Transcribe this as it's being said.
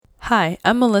Hi,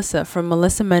 I'm Melissa from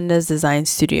Melissa Mendez Design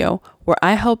Studio, where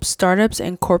I help startups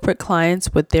and corporate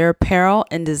clients with their apparel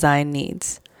and design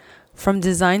needs. From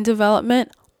design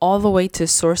development all the way to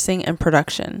sourcing and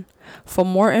production. For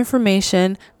more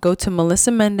information, go to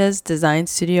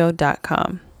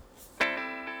melissaMendezDesignStudio.com.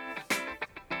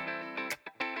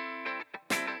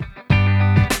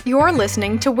 You're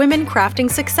listening to Women Crafting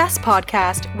Success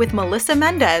Podcast with Melissa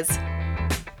Mendez.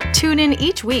 Tune in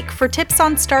each week for tips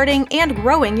on starting and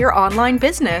growing your online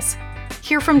business.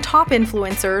 Hear from top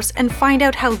influencers and find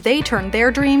out how they turn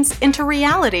their dreams into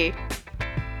reality.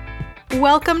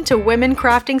 Welcome to Women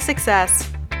Crafting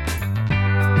Success.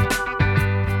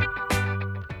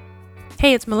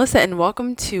 Hey, it's Melissa and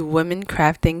welcome to Women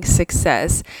Crafting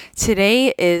Success.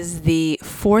 Today is the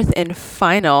fourth and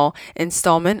final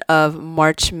installment of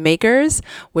March Makers,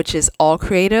 which is all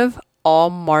creative,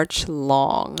 all March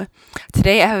long.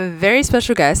 Today I have a very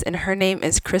special guest and her name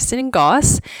is Kristen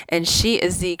Goss, and she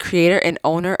is the creator and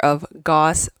owner of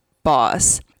Goss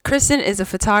Boss. Kristen is a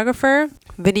photographer,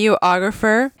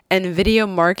 videographer, and video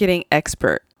marketing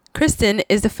expert. Kristen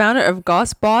is the founder of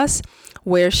Goss Boss,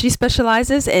 where she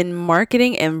specializes in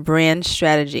marketing and brand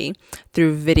strategy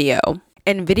through video.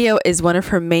 And video is one of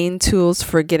her main tools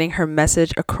for getting her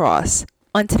message across.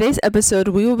 On today's episode,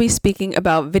 we will be speaking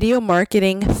about video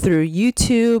marketing through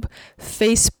YouTube,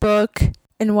 Facebook,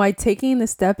 and why taking the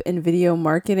step in video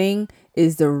marketing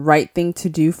is the right thing to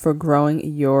do for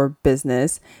growing your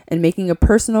business and making a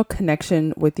personal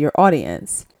connection with your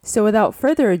audience. So without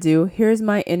further ado, here's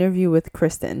my interview with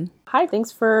Kristen. Hi,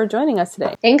 thanks for joining us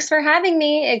today. Thanks for having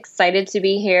me. Excited to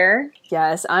be here.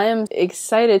 Yes, I am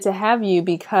excited to have you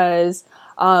because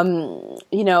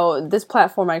this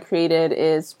platform I created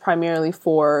is primarily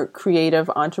for creative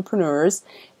entrepreneurs,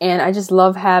 and I just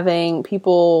love having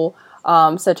people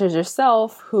such as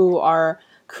yourself who are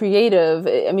creative.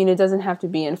 I mean, it doesn't have to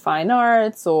be in fine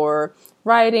arts or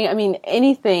writing. I mean,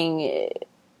 anything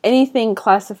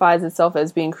classifies itself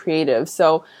as being creative.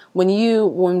 So when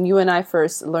you and I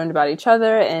first learned about each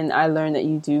other, and I learned that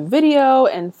you do video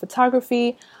and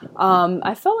photography,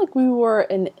 I felt like we were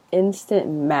an instant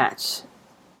match.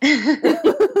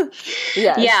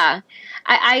 Yes. Yeah.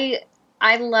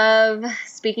 I love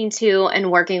speaking to and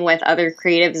working with other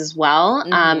creatives as well,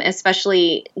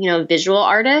 especially, visual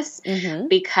artists,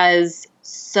 because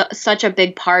such a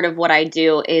big part of what I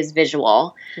do is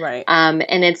visual. Right. And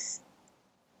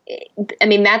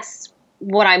that's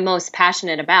what I'm most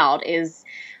passionate about, is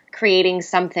creating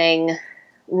something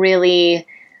really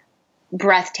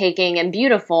breathtaking and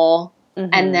beautiful.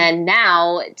 And then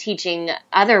now teaching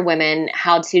other women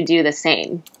how to do the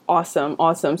same. Awesome.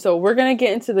 So we're going to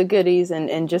get into the goodies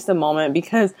in just a moment,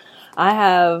 because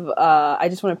I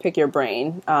just want to pick your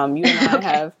brain. You and I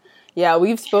have,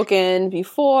 we've spoken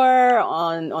before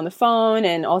on the phone,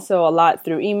 and also a lot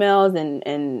through emails and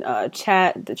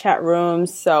the chat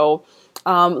rooms. So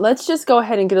let's just go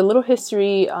ahead and get a little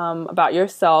history about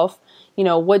yourself.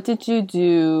 What did you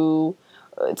do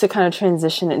to kind of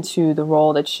transition into the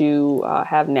role that you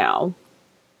have now?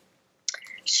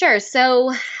 Sure.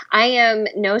 So I am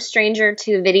no stranger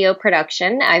to video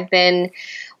production. I've been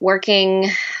working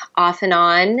off and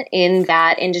on in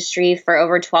that industry for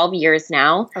over 12 years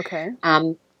now. Okay.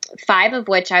 5 of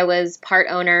which I was part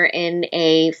owner in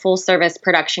a full service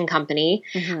production company.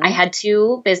 I had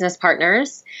 2 business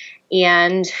partners,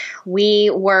 and we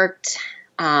worked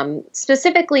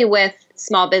specifically with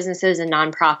small businesses and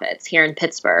nonprofits here in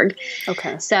Pittsburgh.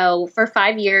 Okay. So for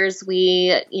 5 years,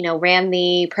 we, ran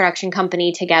the production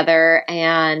company together,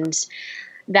 and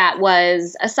that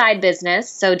was a side business.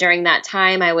 So during that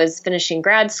time, I was finishing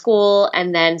grad school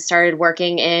and then started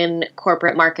working in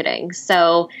corporate marketing.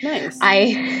 So nice.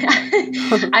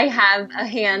 I have a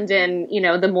hand in,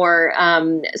 the more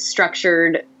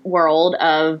structured world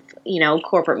of,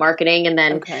 corporate marketing, and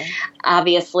then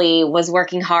obviously was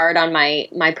working hard on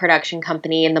my production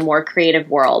company in the more creative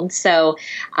world. So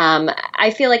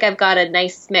I feel like I've got a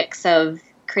nice mix of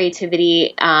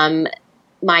creativity,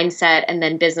 mindset, and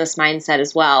then business mindset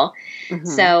as well.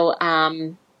 So,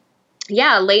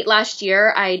 late last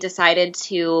year, I decided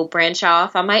to branch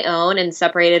off on my own and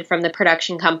separated from the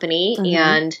production company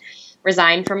and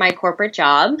resigned from my corporate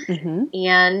job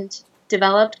and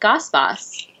developed Goss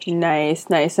Boss. Nice.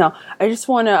 Now, I just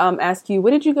want to ask you,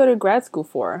 what did you go to grad school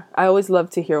for? I always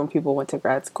love to hear when people went to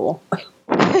grad school.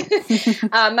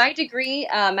 My degree,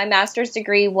 my master's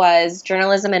degree was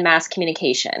journalism and mass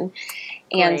communication.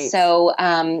 And Great. so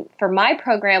for my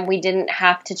program, we didn't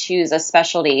have to choose a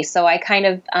specialty. So I kind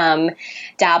of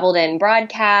dabbled in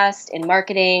broadcast, in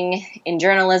marketing, in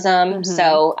journalism.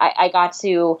 So I got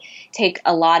to take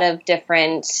a lot of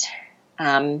different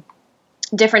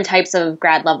different types of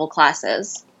grad level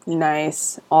classes.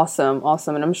 Nice. Awesome.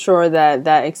 And I'm sure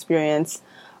that experience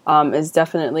is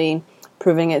definitely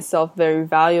proving itself very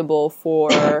valuable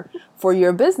for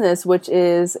your business, which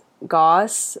is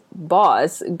Goss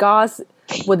Boss. Goss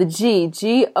with a G.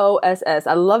 Goss.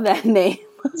 I love that name.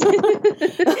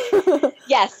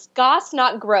 Yes, Goss,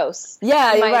 not gross.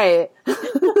 Yeah, you're right.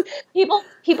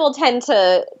 people tend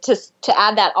to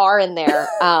add that R in there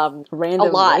randomly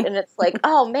a lot, and it's like,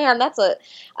 oh man, that's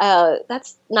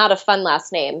not a fun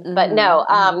last name. Mm-hmm. But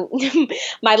no,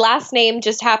 my last name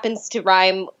just happens to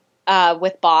rhyme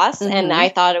with boss, mm-hmm. and I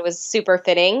thought it was super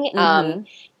fitting. Mm-hmm.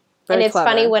 And it's clever.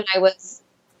 funny, when I was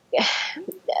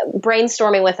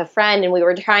brainstorming with a friend, and we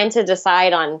were trying to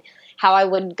decide on how I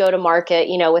would go to market,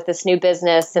 with this new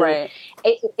business. And right.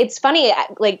 It's funny,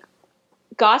 like,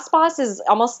 Goss Boss is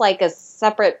almost like a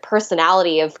separate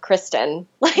personality of Kristen.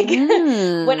 Like,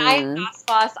 when I am Goss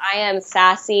Boss, I am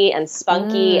sassy and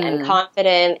spunky and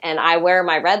confident, and I wear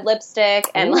my red lipstick,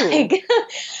 and like,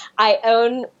 I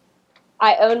own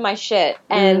my shit.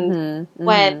 And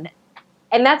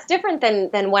and that's different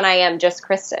than when I am just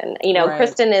Kristen. Right.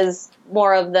 Kristen is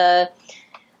more of the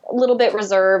little bit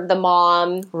reserved, the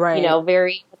mom, right.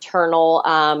 Very maternal,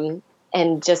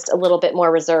 and just a little bit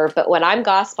more reserved. But when I'm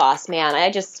Goss Boss, man,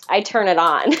 I turn it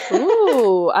on.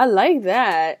 Ooh, I like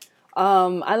that.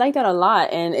 I like that a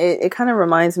lot. And it kind of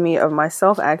reminds me of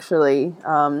myself, actually.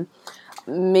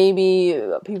 Maybe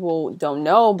people don't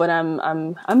know, but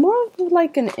I'm more of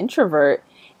like an introvert.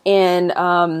 And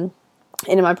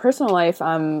in my personal life,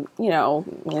 I'm,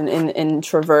 an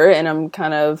introvert, and I'm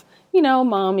kind of,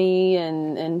 mommy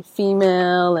and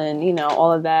female and,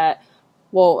 all of that.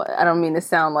 Well, I don't mean to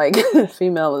sound like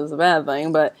female is a bad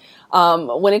thing, but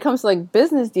when it comes to like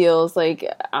business deals, like,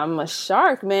 I'm a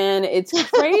shark, man. It's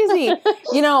crazy.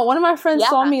 One of my friends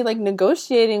saw me like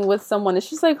negotiating with someone, and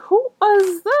she's like, "Who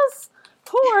is this?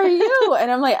 Who are you?" And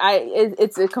I'm like,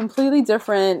 it's a completely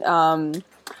different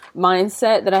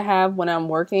mindset that I have when I'm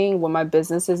working, when my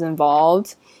business is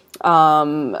involved.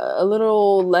 A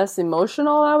little less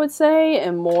emotional, I would say,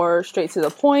 and more straight to the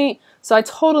point. So I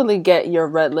totally get your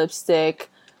red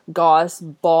lipstick, Goss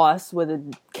Boss with a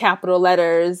capital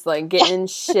letters, like getting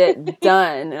shit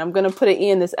done. And I'm going to put an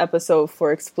E in this episode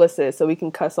for explicit, so we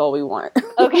can cuss all we want.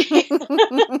 Okay.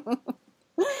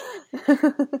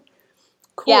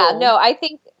 Cool. Yeah, no, I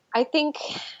think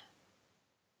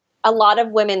a lot of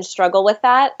women struggle with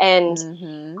that. And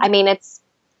I mean,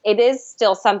 it is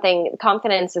still something,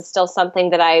 confidence is still something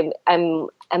that I'm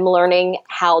learning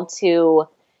how to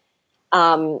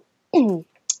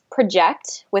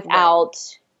project without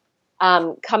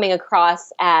coming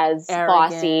across as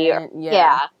arrogant, bossy or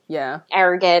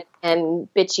arrogant and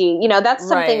bitchy. That's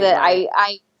something that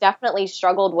I definitely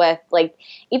struggled with. Like,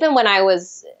 even when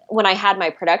I had my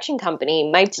production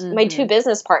company, my two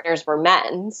business partners were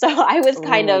men. So I was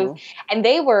kind of, and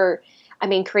they were,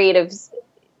 creatives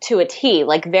to a T,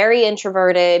 like very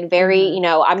introverted, very,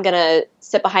 I'm going to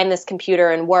sit behind this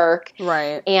computer and work.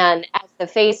 Right. And as the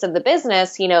face of the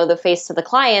business, the face to the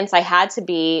clients, I had to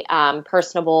be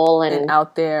personable and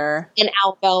out there and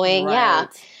outgoing. Right.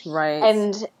 Yeah. Right.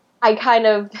 And I kind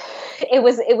of, it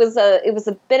was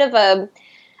a bit of a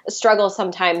struggle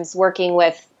sometimes working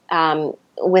with men.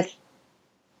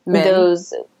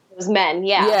 those men.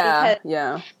 Yeah.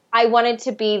 Yeah. I wanted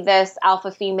to be this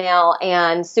alpha female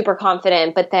and super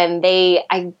confident, but then maybe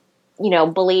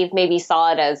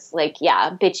saw it as like,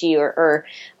 bitchy or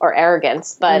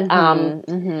arrogance. But,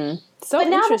 So but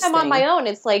now that I'm on my own,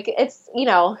 it's like, it's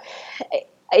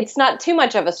not too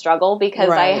much of a struggle because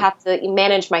I have to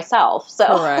manage myself. So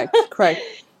correct.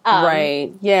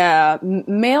 Right. Yeah.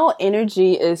 Male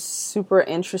energy is super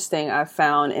interesting, I've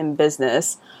found, in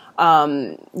business.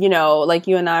 Like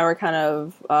you and I were kind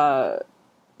of,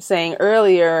 saying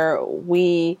earlier,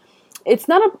 it's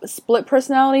not a split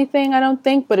personality thing, I don't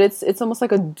think, but it's almost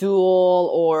like a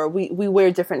dual, or we wear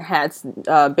different hats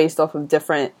based off of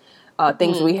different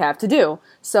things we have to do.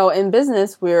 So in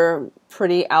business, we're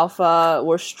pretty alpha,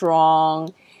 we're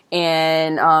strong,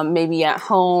 and maybe at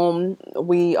home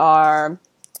we are,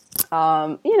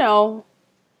 I don't know.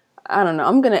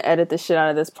 I'm going to edit the shit out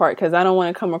of this part because I don't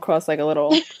want to come across like a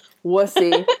little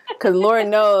wussy, because Lord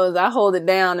knows I hold it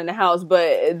down in the house.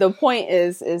 But the point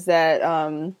is that,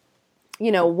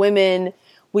 women,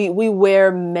 we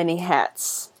wear many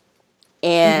hats,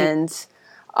 and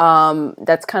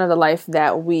that's kind of the life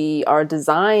that we are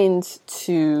designed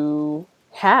to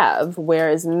have.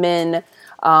 Whereas men,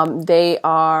 they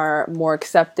are more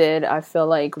accepted. I feel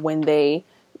like when they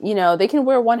can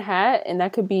wear one hat, and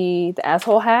that could be the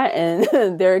asshole hat,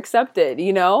 and they're accepted,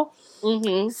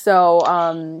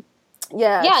 So,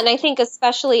 Yeah, and I think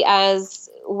especially as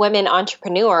women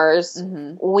entrepreneurs,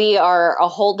 we are a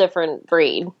whole different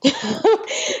breed.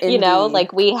 You know,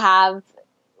 like we have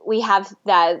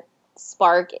that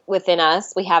spark within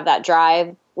us. We have that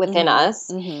drive within us.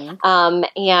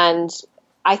 And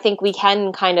I think we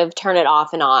can kind of turn it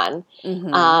off and on.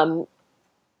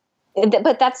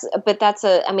 But that's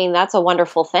a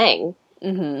wonderful thing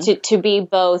to be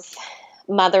both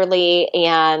motherly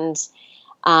and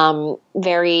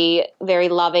very, very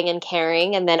loving and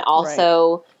caring, and then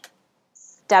also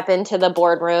step into the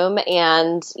boardroom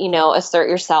and, you know, assert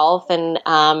yourself and,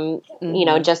 you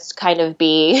know, just kind of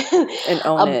be and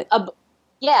own it. And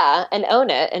own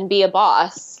it and be a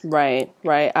boss. Right.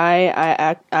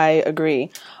 I agree.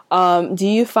 Do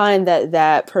you find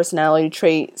that personality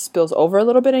trait spills over a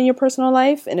little bit in your personal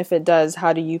life? And if it does,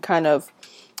 how do you kind of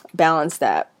balance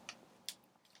that?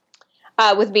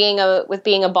 With being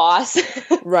a boss.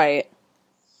 Right.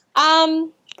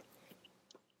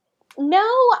 No,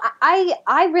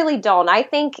 I really don't. I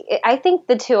think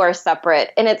the two are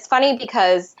separate. And it's funny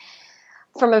because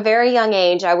from a very young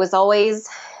age, I was always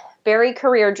very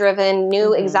career driven,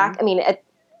 knew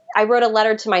I wrote a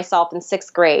letter to myself in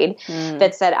 6th grade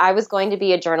that said I was going to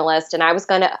be a journalist and I was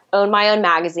going to own my own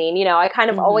magazine. You know, I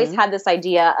kind of always had this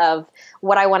idea of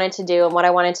what I wanted to do and what I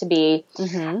wanted to be.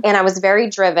 And I was very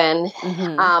driven.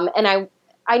 And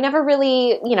I never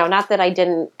really, you know, not that I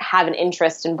didn't have an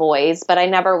interest in boys, but I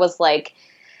never was like,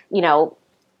 you know,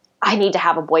 I need to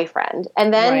have a boyfriend.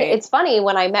 And then it's funny,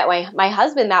 when I met my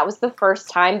husband, that was the first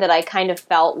time that I kind of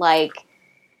felt like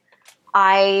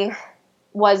I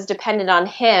was dependent on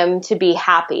him to be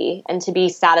happy and to be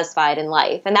satisfied in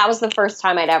life. And that was the first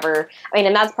time I'd ever,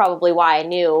 and that's probably why I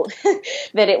knew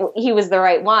that he was the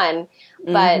right one.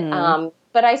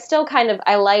 But I still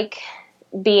I like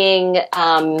being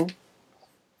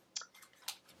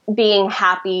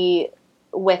happy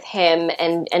with him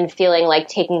and feeling like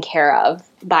taken care of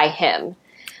by him.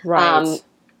 Right.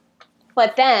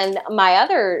 But then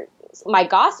my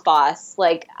Goss boss,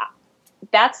 like,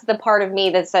 that's the part of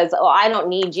me that says, "Oh, I don't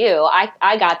need you.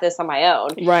 I got this on my own."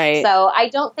 Right. So I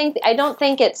don't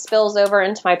think it spills over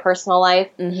into my personal life.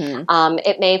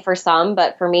 It may for some,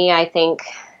 but for me, I think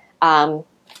I've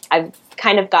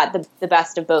kind of got the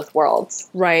best of both worlds.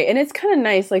 Right. And it's kind of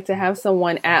nice, like, to have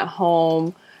someone at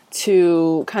home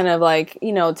to kind of, like,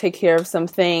 you know, take care of some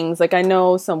things. Like, I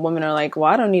know some women are like, well,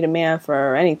 I don't need a man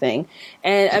for anything.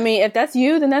 And I mean, if that's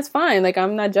you, then that's fine. Like,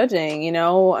 I'm not judging, you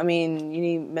know. I mean, you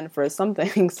need men for some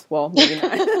things. Well, maybe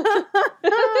not.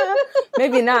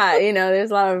 Maybe not. You know,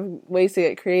 there's a lot of ways to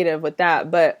get creative with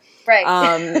that. But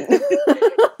yeah,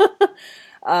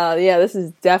 this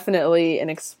is definitely an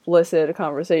explicit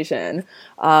conversation.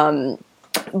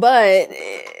 But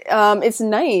it's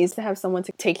nice to have someone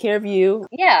to take care of you,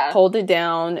 hold it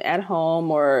down at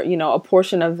home, or, you know, a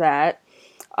portion of that.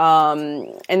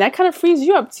 And that kind of frees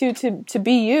you up to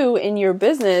be you in your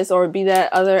business, or be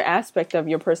that other aspect of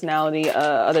your personality,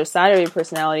 other side of your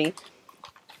personality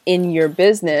in your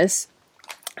business,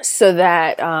 so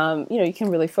that, you know, you can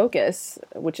really focus,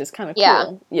 which is kind of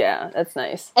cool. Yeah, that's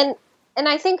nice. And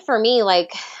I think for me,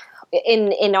 like,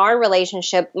 in our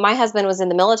relationship, my husband was in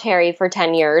the military for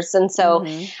 10 years. And so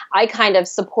I kind of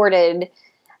supported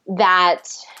that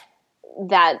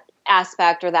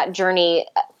aspect, or that journey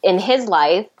in his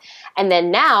life. And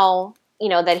then now, you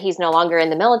know, that he's no longer in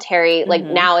the military, like,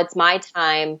 now it's my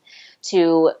time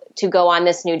to go on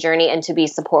this new journey and to be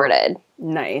supported.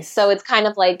 Nice. So it's kind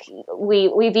of like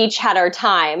we've each had our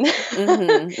time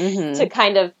to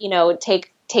kind of, you know,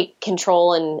 take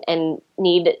control and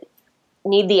need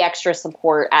the extra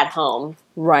support at home.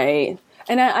 Right.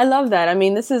 And I love that. I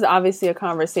mean, this is obviously a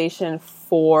conversation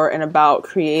for and about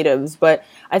creatives, but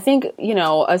I think, you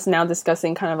know, us now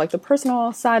discussing kind of like the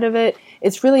personal side of it,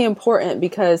 it's really important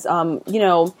because, you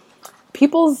know,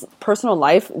 people's personal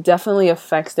life definitely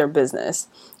affects their business.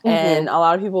 And a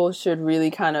lot of people should really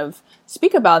kind of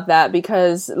speak about that,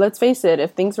 because let's face it,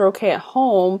 if things are okay at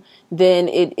home, then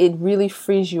it really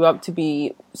frees you up to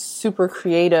be super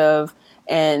creative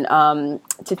and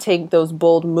to take those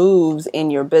bold moves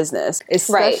in your business,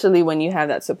 especially when you have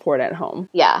that support at home.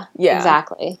 Yeah,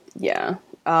 exactly. Yeah.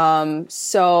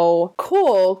 So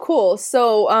cool.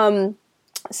 So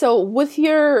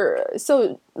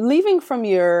leaving from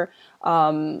your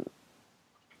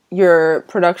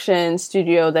production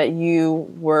studio that you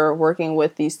were working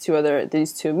with these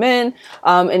two men,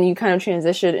 and you kind of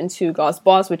transitioned into Goss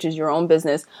Boss, which is your own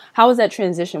business. How was that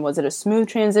transition? Was it a smooth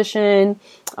transition?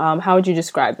 How would you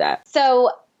describe that?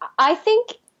 So I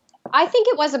think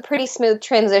it was a pretty smooth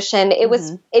transition.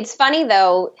 It's funny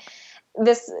though,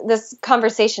 this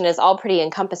conversation is all pretty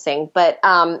encompassing, but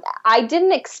I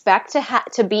didn't expect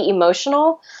to be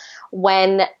emotional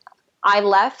when I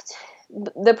left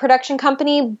the production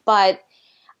company, but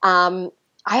I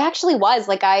actually was.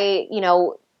 Like, I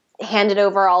handed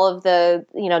over all of the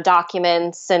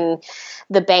documents and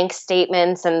the bank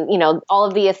statements and all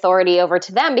of the authority over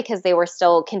to them because they were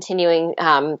still continuing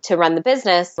to run the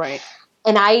business. Right.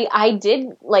 And I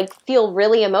did feel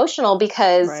really emotional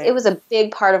because it was a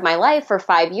big part of my life for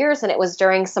 5 years. And it was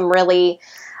during some really,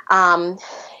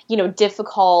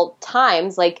 difficult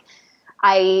times. Like,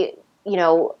 I,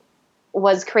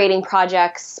 was creating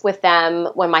projects with them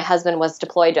when my husband was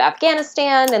deployed to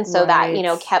Afghanistan. And so that,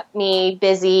 kept me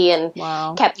busy and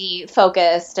kept me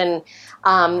focused. And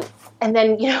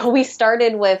then, we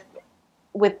started with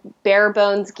bare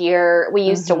bones gear. We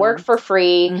used to work for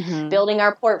free, building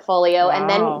our portfolio. And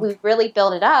then we really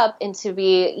built it up into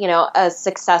be, a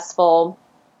successful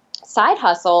side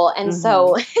hustle. And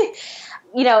so,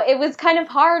 it was kind of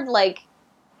hard,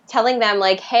 telling them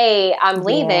hey, I'm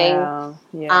leaving,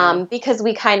 because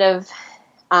we kind of,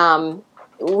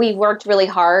 we worked really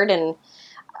hard, and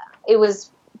it was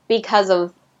because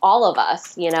of all of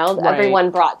us,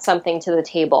 everyone brought something to the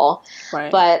table,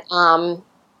 but,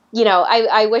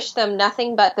 I wish them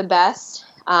nothing but the best.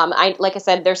 Like I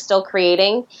said, they're still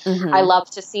creating. I love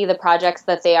to see the projects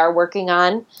that they are working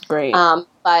on. Great.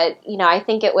 But, I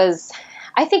think it was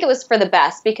for the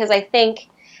best, because I think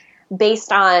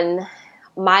based on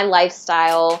my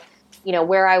lifestyle,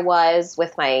 where I was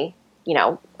with my,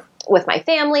 with my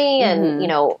family and,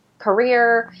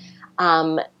 career,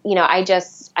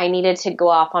 I needed to go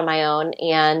off on my own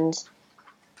and,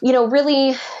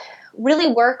 really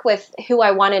work with who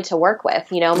I wanted to work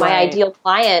with. My ideal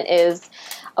client is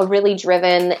a really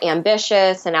driven,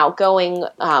 ambitious, and outgoing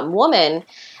woman.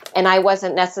 And I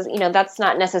wasn't that's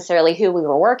not necessarily who we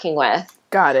were working with.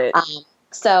 Got it.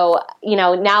 So,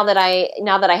 now that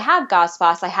I have Goss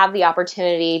Boss, I have the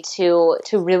opportunity to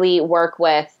really work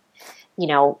with,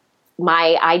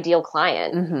 my ideal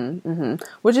client.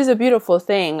 Which is a beautiful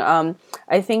thing.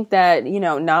 I think that,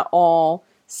 not all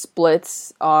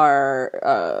splits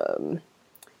are,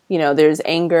 there's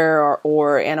anger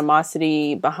or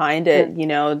animosity behind it.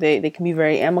 They can be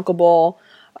very amicable,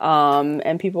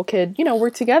 and people could,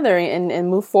 work together and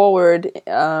move forward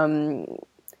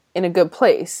in a good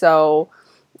place. So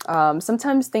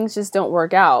sometimes things just don't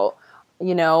work out.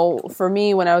 For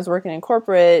me, when I was working in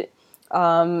corporate,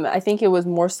 I think it was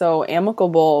more so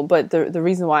amicable, but the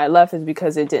reason why I left is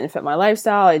because it didn't fit my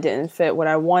lifestyle. It didn't fit what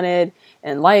I wanted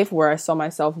in life, where I saw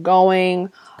myself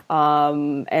going.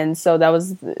 And so that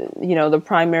was, the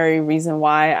primary reason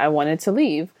why I wanted to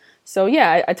leave. So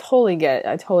yeah, I totally get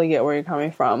where you're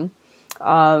coming from.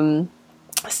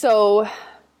 So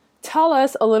tell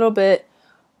us a little bit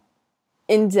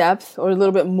in depth, or a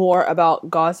little bit more about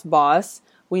Goss Boss.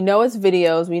 We know it's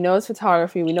videos, we know it's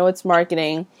photography, we know it's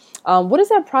marketing. What does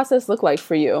that process look like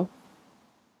for you?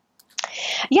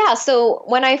 Yeah, so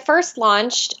when I first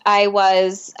launched, I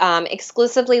was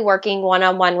exclusively working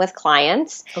one-on-one with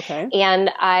clients. Okay. And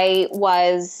I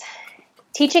was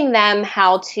teaching them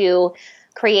how to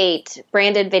create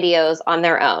branded videos on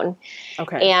their own.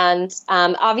 Okay. And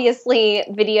obviously,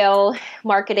 video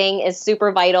marketing is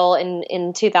super vital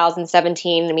in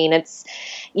 2017. I mean, it's,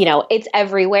 it's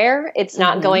everywhere. It's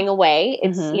not going away.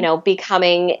 It's,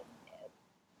 becoming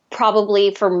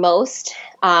probably for most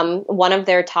one of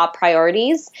their top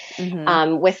priorities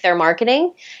with their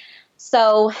marketing.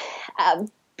 So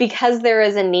because there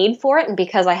is a need for it, and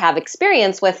because I have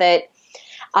experience with it,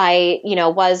 I,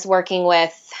 was working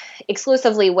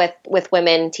exclusively with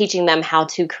women, teaching them how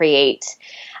to create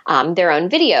their own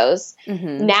videos.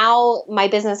 Now my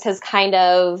business has kind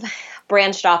of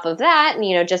branched off of that,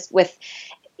 and, just with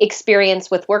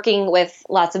experience with working with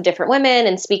lots of different women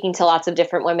and speaking to lots of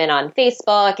different women on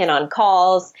Facebook and on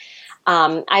calls,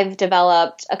 I've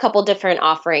developed a couple different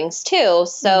offerings too.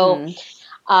 So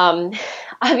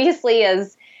obviously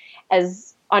as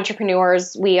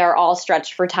entrepreneurs, we are all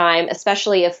stretched for time,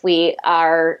 especially if we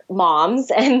are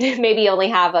moms and maybe only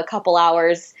have a couple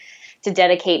hours to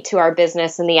dedicate to our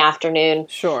business in the afternoon.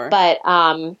 Sure. But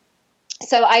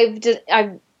so I've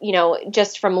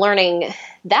just from learning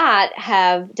that,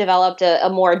 have developed a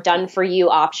more done-for-you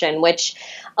option, which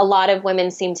a lot of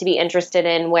women seem to be interested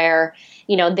in, where,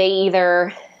 they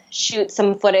either shoot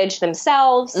some footage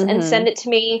themselves and send it to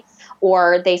me,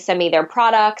 or they send me their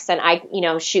products and I,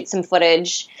 shoot some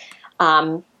footage,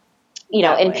 in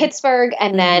Pittsburgh,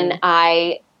 and then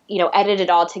I, edit it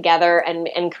all together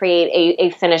and create a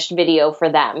finished video for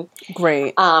them.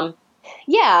 Great.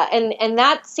 Yeah. And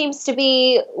that seems to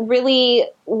be really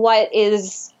what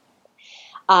is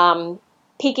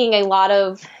piquing a lot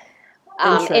of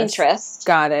interest.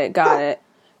 Got it.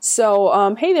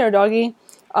 So, hey there, doggy.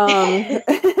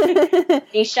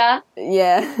 Nisha?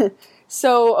 Yeah.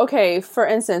 So, okay, for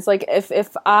instance, like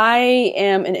if I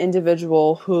am an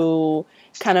individual who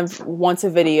kind of wants a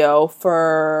video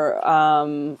for,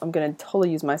 I'm going to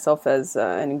totally use myself as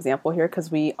an example here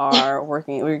because we're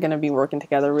going to be working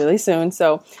together really soon.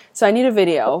 So I need a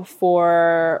video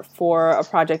for a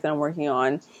project that I'm working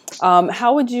on.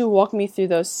 How would you walk me through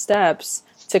those steps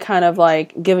to kind of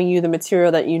like giving you the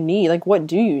material that you need? Like, what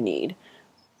do you need?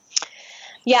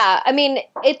 Yeah, I mean,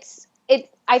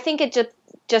 I think it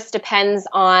just depends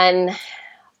on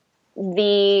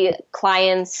the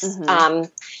client's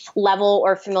level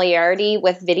or familiarity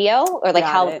with video, or like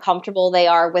how comfortable they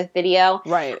are with video.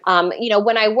 Right.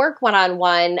 When I work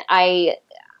one-on-one, I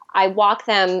walk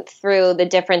them through the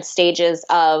different stages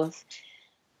of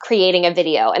creating a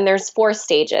video. And there's 4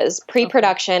 stages: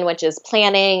 pre-production, which is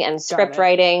planning and script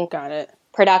writing. Got it.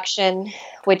 Production,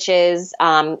 which is,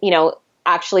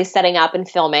 actually setting up and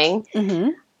filming.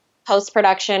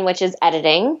 Post-production, which is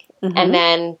editing, and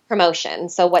then promotion.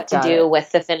 So what to do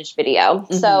with the finished video.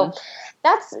 So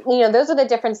that's, those are the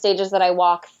different stages that I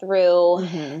walk through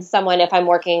someone if I'm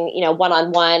working,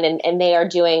 one-on-one and they are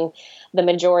doing the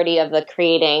majority of the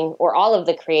creating or all of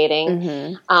the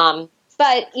creating.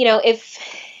 But,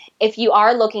 if you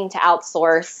are looking to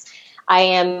outsource, I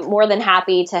am more than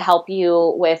happy to help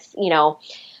you with,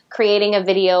 creating a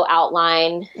video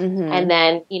outline and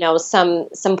then,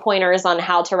 some pointers on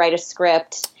how to write a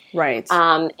script. Right.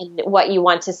 And what you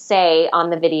want to say on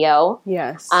the video.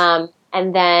 Yes.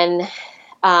 And then,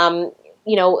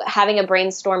 having a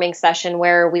brainstorming session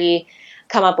where we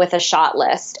come up with a shot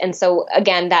list. And so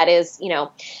again, that is,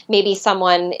 maybe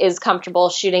someone is comfortable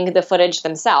shooting the footage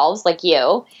themselves, like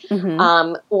you,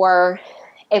 or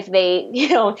if they,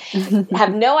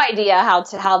 have no idea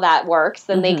how that works,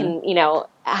 then they can,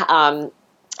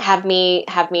 have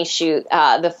me shoot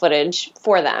the footage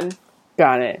for them.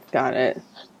 Got it.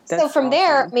 That's so from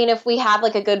there, I mean, if we have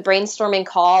like a good brainstorming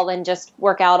call and just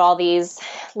work out all these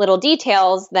little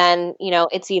details, then,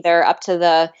 it's either up to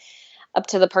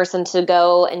the person to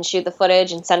go and shoot the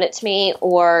footage and send it to me,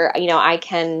 or, I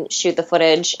can shoot the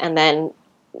footage and then,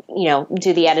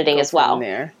 do the editing as well.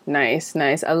 There. Nice.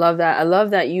 I love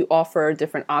that you offer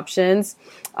different options.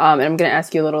 And I'm going to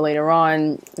ask you a little later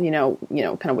on, kind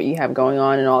of what you have going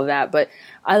on and all that. But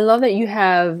I love that you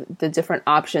have the different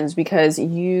options because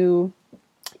you're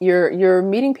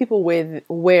meeting people with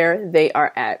where they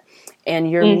are at,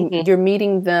 and you're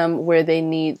meeting them where they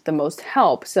need the most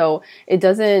help. So it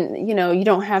doesn't, you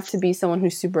don't have to be someone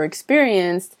who's super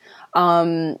experienced,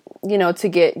 to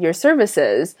get your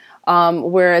services.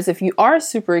 Whereas if you are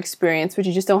super experienced, but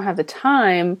you just don't have the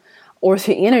time or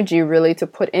the energy really to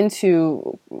put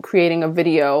into creating a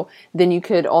video, then you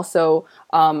could also,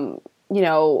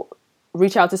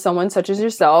 reach out to someone such as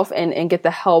yourself and get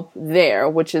the help there,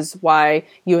 which is why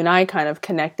you and I kind of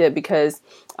connected because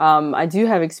I do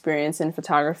have experience in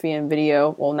photography and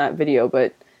video. Well, not video,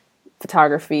 but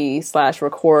photography /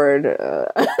 record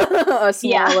a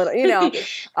small little,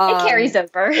 it carries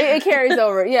over. It carries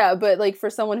over, yeah. But like for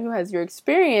someone who has your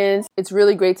experience, it's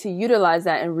really great to utilize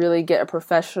that and really get a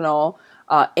professional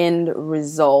end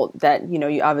result that,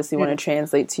 you obviously want to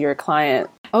translate to your client.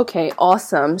 Okay,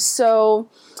 awesome. So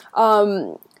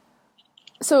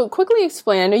quickly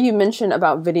explain, I know you mentioned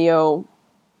about video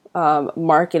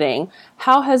marketing.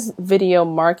 How has video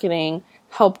marketing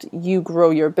helped you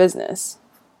grow your business?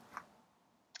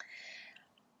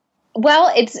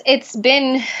 Well, it's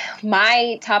been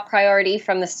my top priority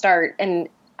from the start. And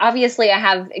obviously I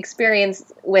have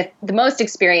the most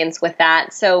experience with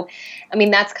that. So, I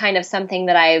mean, that's kind of something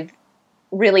that I've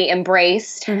really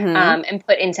embraced and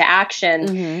put into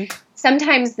action.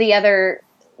 Sometimes the other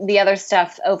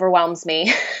stuff overwhelms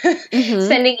me.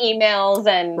 Sending emails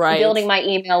and building my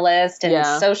email list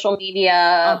and social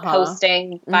media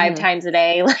posting 5 times a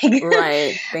day.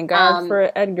 Right. Thank God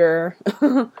for Edgar.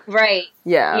 Right.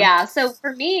 Yeah. Yeah. So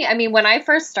for me, I mean, when I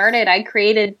first started, I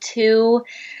created 2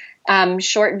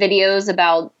 short videos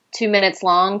about 2 minutes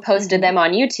long, posted them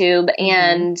on YouTube.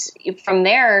 And from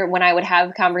there, when I would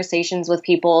have conversations with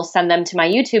people, send them to my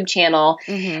YouTube channel.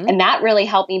 And that really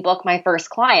helped me book my first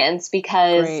clients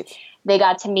because they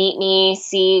got to meet me,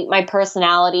 see my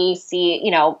personality,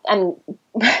 and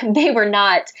they were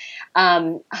not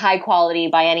high quality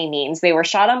by any means. They were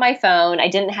shot on my phone. I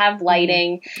didn't have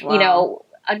lighting, Wow.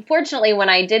 Unfortunately, when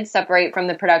I did separate from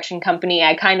the production company,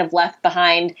 I kind of left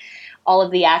behind all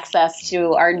of the access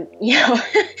to our,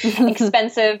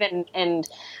 expensive and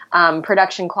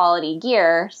production quality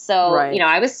gear. So,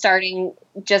 I was starting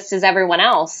just as everyone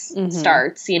else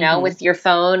starts, with your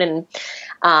phone. And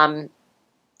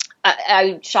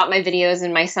I shot my videos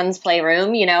in my son's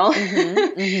playroom,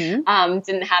 didn't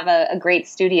have a great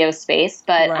studio space,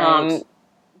 but I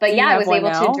was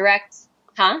able to direct.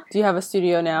 Huh? Do you have a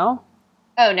studio now?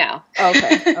 Oh, no.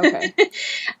 Okay.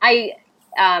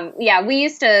 We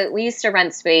used to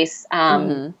rent space,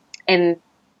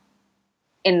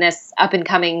 in this up and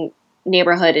coming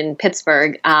neighborhood in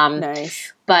Pittsburgh.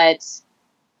 Nice.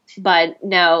 But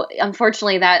no,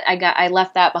 unfortunately I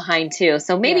left that behind too.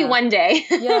 So maybe one day.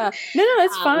 Yeah. No,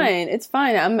 it's fine. It's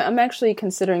fine. I'm actually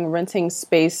considering renting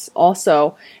space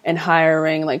also and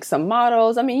hiring like some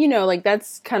models. I mean, like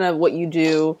that's kind of what you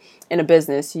do in a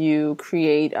business. You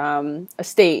create a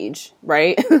stage,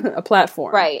 right? A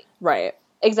platform. Right.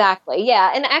 Exactly.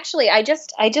 Yeah. And actually I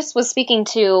just was speaking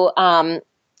to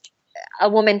a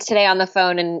woman today on the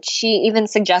phone, and she even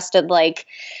suggested like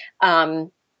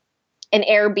an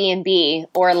Airbnb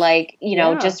or like,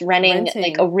 just renting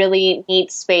like a really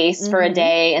neat space for a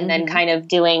day and then kind of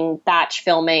doing batch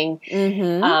filming.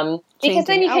 Because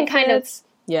then you can kind of,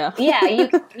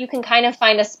 you can kind of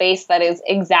find a space that is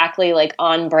exactly like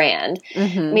on brand. I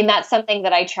mean, that's something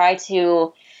that I try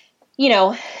to,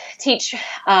 teach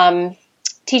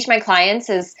my clients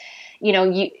is,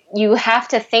 you have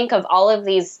to think of all of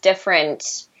these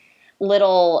different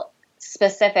little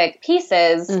specific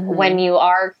pieces when you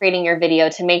are creating your video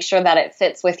to make sure that it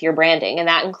fits with your branding. And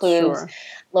that includes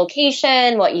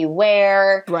location, what you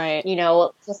wear,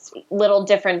 just little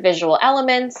different visual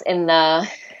elements in the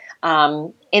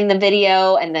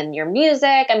video, and then your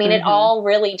music. I mean, it all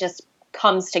really just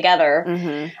comes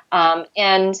together.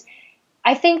 And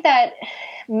I think that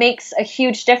makes a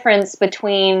huge difference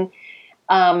between,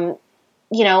 a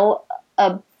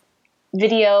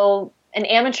video, an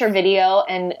amateur video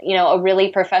and, a really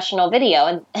professional video.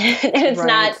 And it's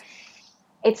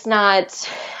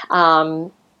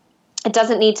it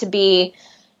doesn't need to be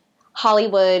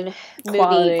Hollywood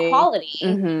movie quality.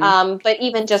 But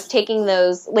even just taking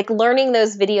those, like learning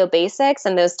those video basics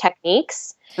and those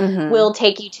techniques will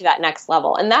take you to that next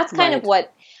level. And that's kind of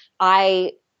what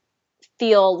I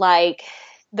feel like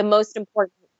the most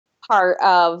important part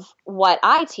of what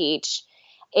I teach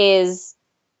is,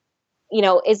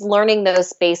 is learning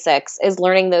those basics, is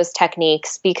learning those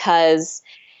techniques, because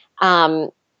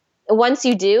once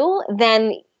you do,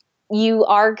 then you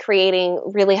are creating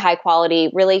really high quality,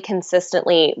 really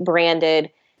consistently branded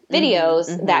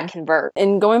videos that convert.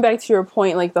 And going back to your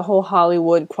point, like the whole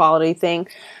Hollywood quality thing,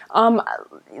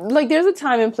 like there's a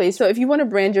time and place. So if you want to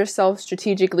brand yourself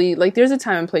strategically, like there's a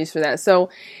time and place for that. So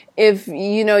if,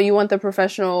 you want the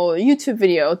professional YouTube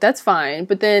video, that's fine.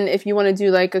 But then if you want to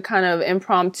do like a kind of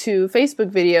impromptu Facebook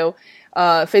video,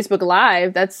 Facebook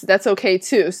Live, that's okay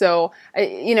too. So,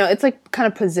 it's like kind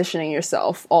of positioning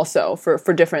yourself also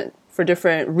for different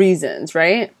reasons,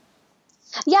 right?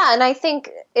 Yeah, and I think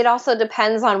it also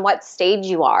depends on what stage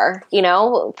you are.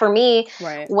 For me,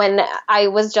 when I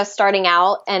was just starting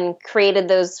out and created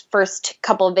those first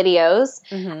couple of videos,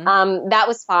 that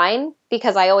was fine,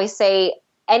 because I always say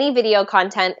any video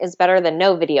content is better than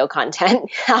no video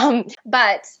content.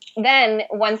 But then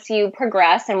once you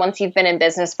progress and once you've been in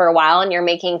business for a while and you're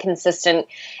making consistent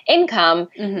income,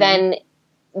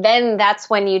 then that's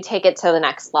when you take it to the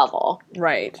next level.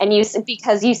 Right. And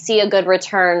because you see a good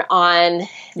return on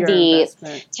your the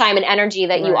investment, time and energy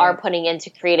that you are putting into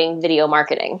creating video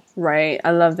marketing. Right.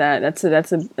 I love that.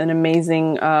 That's an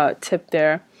amazing tip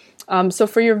there. So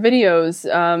for your videos,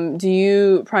 do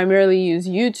you primarily use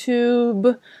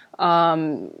YouTube?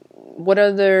 What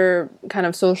other kind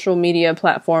of social media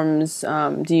platforms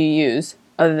do you use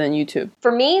other than YouTube?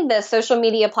 For me, the social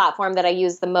media platform that I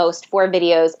use the most for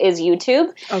videos is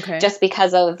YouTube. Okay. Just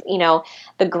because of, the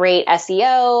great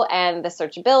SEO and the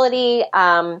searchability.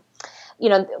 But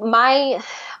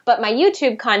my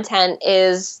YouTube content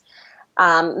is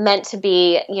meant to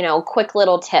be, quick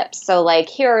little tips. So like,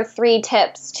 here are 3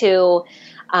 tips to,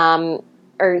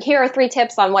 or here are 3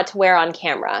 tips on what to wear on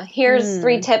camera. Here's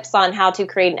 3 tips on how to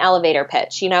create an elevator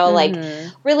pitch, like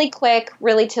really quick,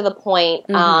 really to the point,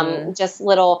 just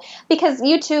little, because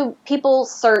YouTube, people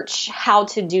search how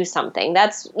to do something.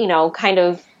 That's, kind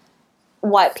of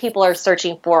what people are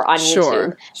searching for on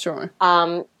YouTube. Sure.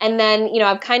 And then,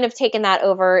 I've kind of taken that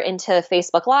over into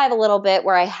Facebook Live a little bit,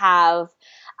 where I have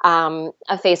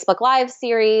a Facebook Live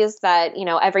series that,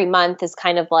 every month is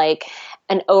kind of like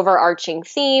an overarching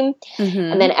theme.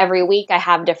 And then every week I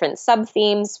have different sub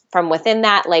themes from within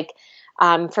that. Like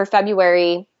for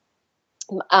February,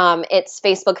 it's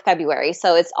Facebook February.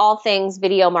 So it's all things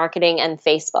video marketing and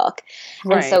Facebook.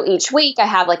 Right. And so each week I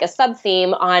have like a sub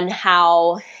theme on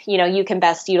how, you can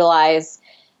best utilize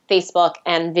Facebook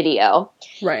and video.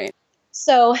 Right.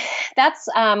 So that's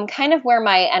kind of where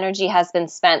my energy has been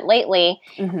spent lately.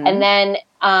 Mm-hmm. And then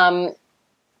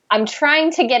I'm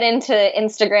trying to get into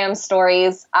Instagram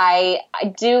stories. I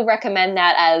do recommend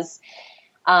that as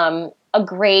a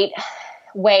great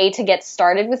way to get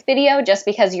started with video, just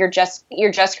because you're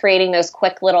just creating those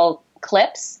quick little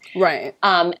clips. Right.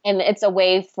 And it's a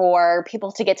way for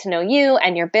people to get to know you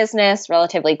and your business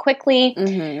relatively quickly.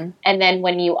 Mm-hmm. And then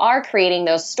when you are creating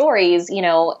those stories,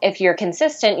 if you're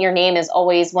consistent, your name is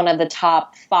always one of the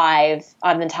top 5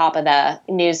 on the top of the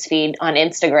newsfeed on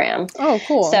Instagram. Oh,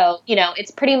 cool. So,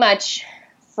 it's pretty much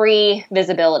free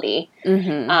visibility.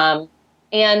 Mm-hmm.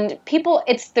 And people,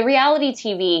 it's the reality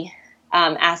TV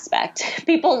aspect.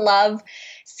 People love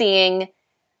seeing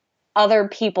other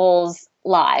people's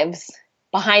lives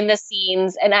behind the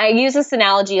scenes. And I use this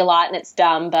analogy a lot and it's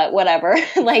dumb, but whatever.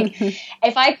 Like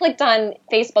if I clicked on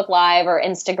Facebook Live or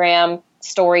Instagram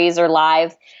stories or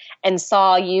live and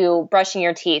saw you brushing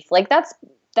your teeth, like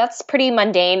that's pretty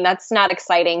mundane. That's not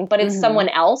exciting, but it's someone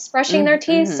else brushing their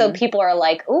teeth. Mm-hmm. So people are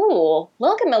like, ooh,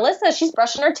 look at Melissa. She's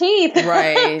brushing her teeth.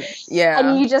 Right. Yeah.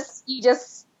 And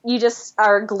you just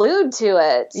are glued to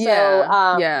it.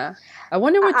 Yeah. Yeah. I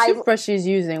wonder what toothbrush she's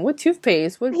using. What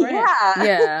toothpaste? What brand?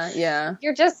 Yeah.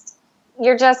 You're just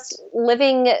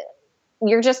living.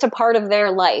 You're just a part of their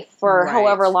life for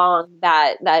however long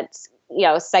that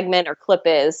segment or clip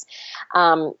is.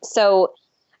 So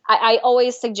I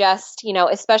always suggest,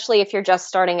 especially if you're just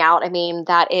starting out. I mean,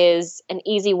 that is an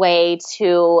easy way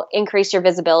to increase your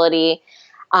visibility.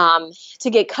 To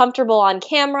get comfortable on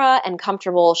camera and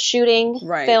comfortable shooting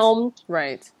film.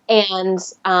 Right. And,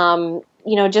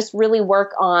 just really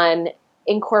work on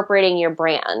incorporating your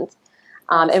brand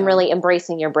and really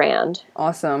embracing your brand.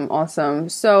 Awesome.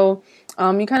 So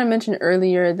you kind of mentioned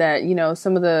earlier that,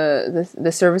 some of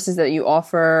the services that you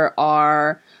offer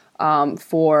are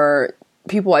for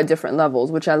people at different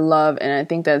levels, which I love. And I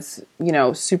think that's,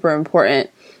 super important.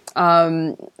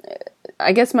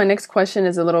 I guess my next question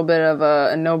is a little bit of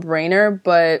a no-brainer,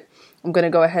 but I'm going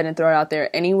to go ahead and throw it out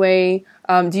there anyway.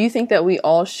 Do you think that we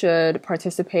all should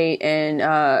participate in,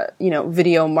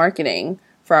 video marketing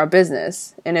for our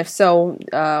business? And if so,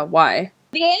 why?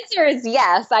 The answer is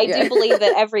yes. I do believe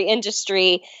that every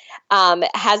industry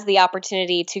has the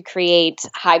opportunity to create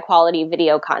high-quality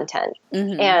video content.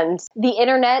 Mm-hmm. And the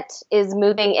internet is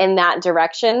moving in that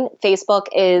direction. Facebook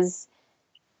is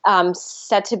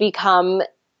set to become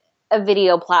a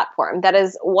video platform. That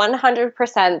is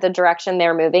 100% the direction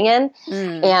they're moving in.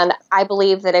 Mm. And I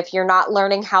believe that if you're not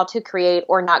learning how to create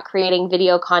or not creating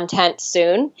video content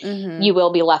soon, you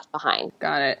will be left behind.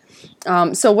 Got it.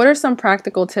 So what are some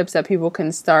practical tips that people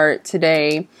can start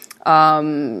today, other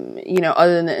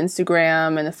than the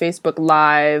Instagram and the Facebook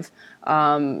Live,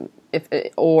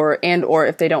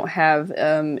 if they don't have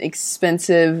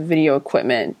expensive video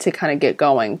equipment to kind of get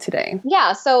going today?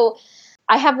 Yeah, so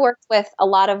I have worked with a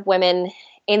lot of women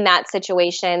in that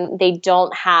situation. They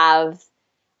don't have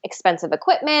expensive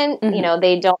equipment,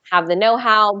 they don't have the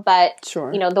know-how, but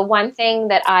the one thing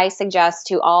that I suggest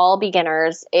to all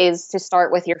beginners is to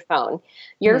start with your phone.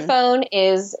 Your phone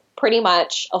is pretty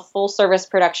much a full service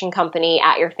production company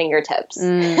at your fingertips.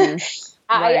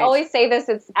 I always say this,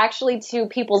 it's actually to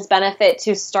people's benefit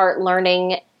to start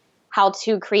learning how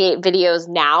to create videos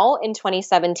now in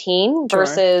 2017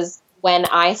 versus when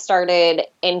I started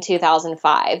in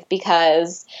 2005,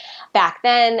 because back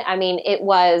then, I mean, it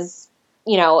was,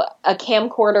 a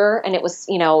camcorder and it was,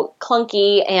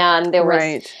 clunky and there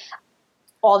was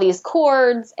all these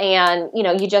cords and,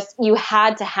 you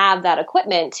had to have that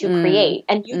equipment to create,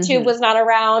 and YouTube was not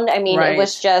around. I mean, it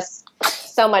was just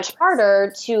so much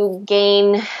harder to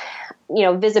gain,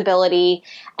 visibility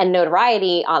and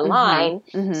notoriety online.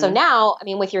 So now, I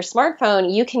mean, with your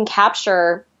smartphone, you can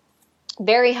capture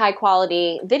very high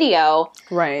quality video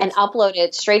and upload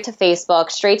it straight to Facebook,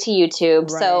 straight to YouTube.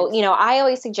 So, I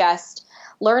always suggest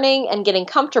learning and getting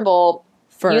comfortable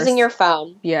first, using your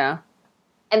phone. Yeah.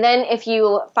 And then if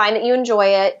you find that you enjoy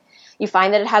it, you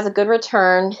find that it has a good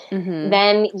return,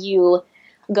 then you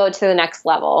go to the next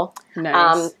level.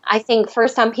 Nice. I think for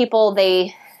some people,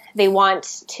 they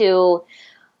want to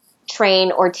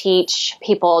train or teach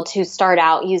people to start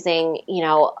out using,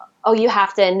 you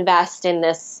have to invest in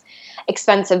this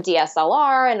expensive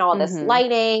DSLR and all this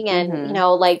lighting and,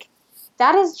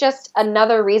 that is just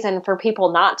another reason for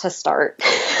people not to start.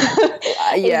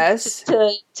 Yes.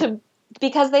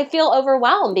 Because they feel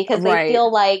overwhelmed, because they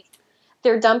feel like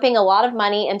they're dumping a lot of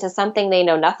money into something they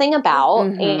know nothing about,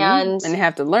 and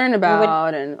have to learn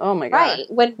about, and oh my God. Right.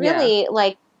 When really,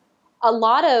 like, a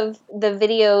lot of the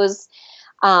videos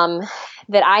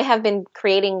that I have been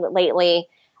creating lately,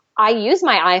 I use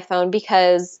my iPhone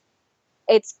because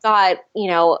it's got, you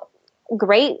know, a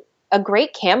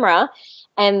great camera,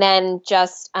 and then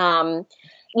just, you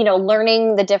know,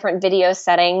 learning the different video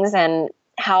settings and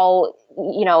how,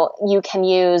 you know, you can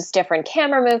use different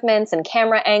camera movements and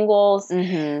camera angles.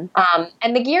 And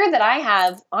the gear that I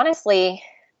have, honestly,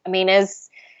 I mean, is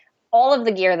all of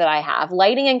the gear that I have,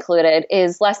 lighting included,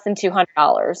 is less than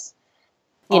 $200.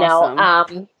 You know,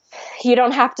 you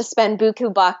don't have to spend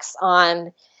buku bucks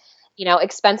on, you know,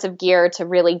 expensive gear to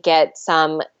really get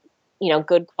some, you know,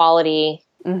 good quality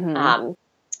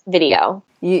video.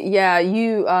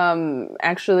 You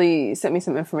actually sent me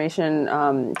some information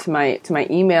to my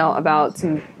email about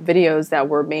some videos that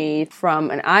were made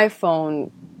from an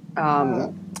iPhone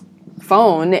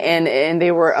phone, and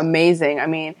they were amazing. I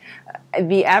mean,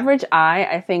 the average eye,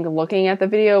 I think, looking at the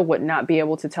video would not be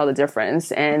able to tell the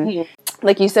difference. And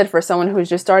like you said, for someone who's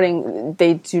just starting,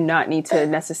 they do not need to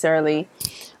necessarily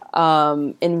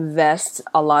invest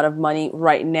a lot of money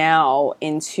right now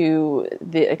into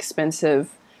the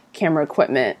expensive camera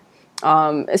equipment,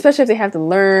 especially if they have to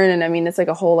learn. And I mean, it's like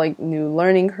a whole like new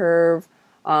learning curve.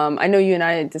 I know you and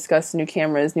I discussed new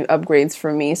cameras, new upgrades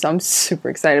for me, so I'm super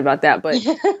excited about that. But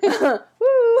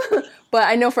but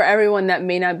I know for everyone that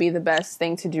may not be the best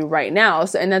thing to do right now,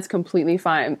 so, and that's completely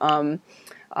fine.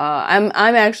 I'm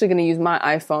actually going to use my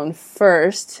iPhone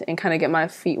first and kind of get my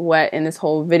feet wet in this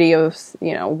whole video,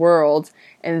 you know, world,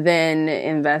 and then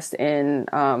invest in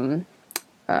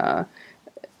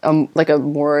like a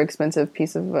more expensive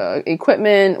piece of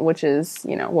equipment, which is,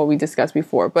 you know, what we discussed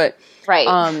before. But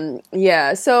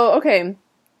yeah. So okay.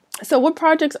 So what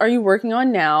projects are you working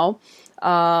on now?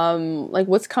 Like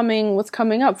what's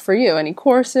coming up for you? Any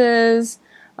courses,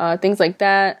 things like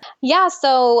that? Yeah.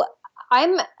 So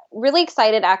I'm really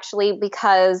excited actually,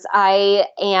 because I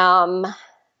am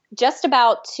just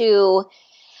about to,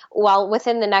 well,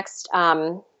 within the next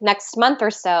month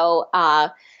or so,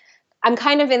 I'm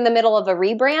kind of in the middle of a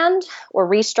rebrand or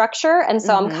restructure. And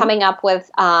so I'm coming up with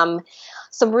some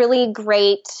really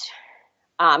great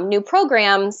new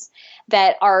programs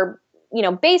that are, you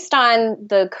know, based on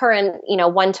the current, you know,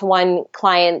 one-to-one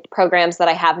client programs that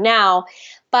I have now,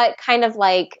 but kind of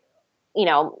like, you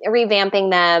know,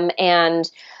 revamping them and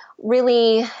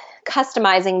really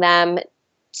customizing them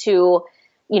to,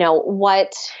 you know,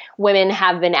 what women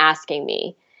have been asking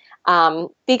me.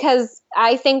 Because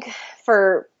I think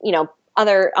for, you know,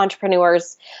 other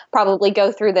entrepreneurs probably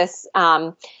go through this,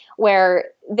 where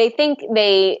they think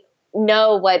they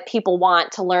know what people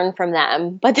want to learn from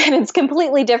them, but then it's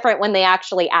completely different when they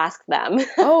actually ask them.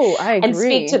 Oh, I agree. And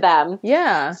speak to them.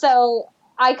 Yeah. So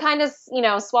I kind of, you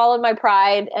know, swallowed my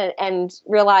pride and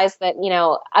realized that, you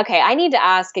know, okay, I need to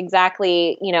ask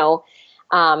exactly, you know,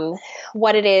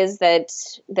 what it is that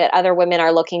other women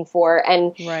are looking for.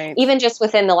 And even just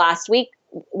within the last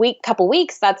couple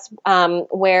weeks, that's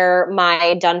where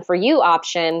my Done For You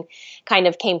option kind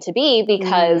of came to be,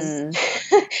 because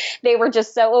they were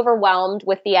just so overwhelmed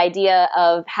with the idea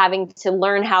of having to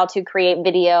learn how to create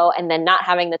video and then not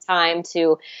having the time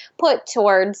to put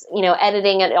towards, you know,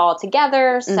 editing it all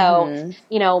together. So,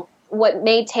 you know, what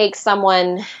may take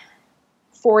someone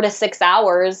 4 to 6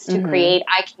 hours to create,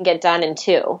 I can get done in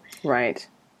 2. Right.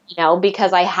 You know,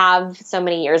 because I have so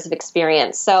many years of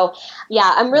experience. So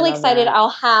yeah, I'm really excited. That. I'll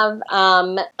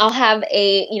have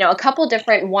a, you know, a couple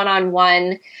different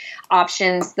one-on-one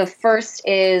options. The first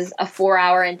is a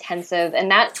 4-hour intensive, and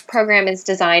that program is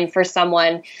designed for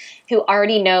someone who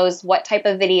already knows what type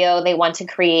of video they want to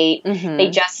create. They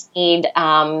just need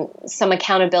some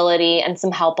accountability and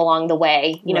some help along the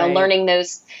way, you know, learning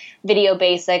those video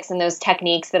basics and those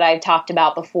techniques that I've talked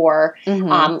about before,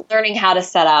 learning how to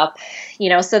set up, you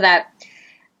know, so that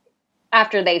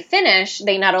after they finish,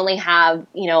 they not only have,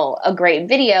 you know, a great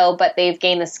video, but they've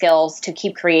gained the skills to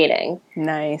keep creating.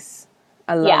 Nice.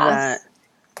 I love that.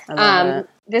 I love that.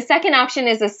 The second option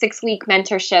is a 6-week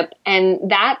mentorship,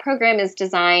 and that program is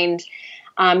designed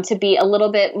to be a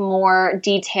little bit more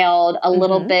detailed, a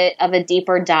little bit of a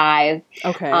deeper dive.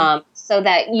 Okay. So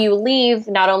that you leave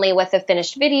not only with a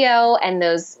finished video and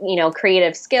those, you know,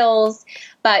 creative skills,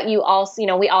 but you also, you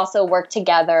know, we also work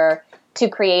together to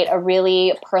create a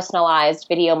really personalized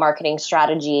video marketing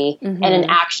strategy and an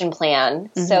action plan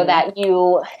so that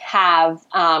you have,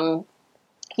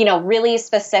 you know, really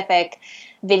specific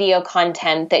video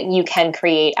content that you can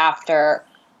create after,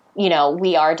 you know,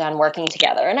 we are done working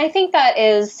together. And I think that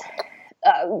is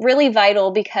really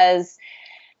vital because,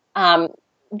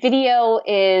 video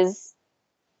is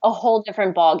a whole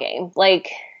different ballgame. Like,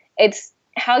 it's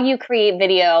how you create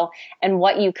video and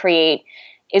what you create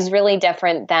is really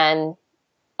different than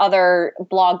other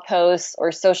blog posts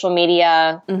or social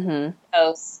media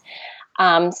posts.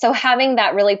 So having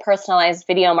that really personalized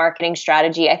video marketing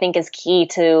strategy, I think, is key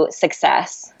to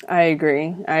success. I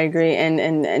agree.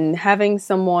 And having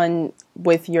someone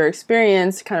with your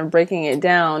experience kind of breaking it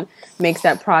down makes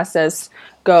that process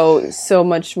go so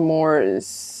much more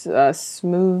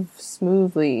smoother.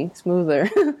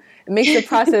 It makes the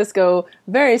process go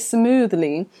very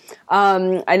smoothly.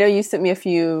 I know you sent me a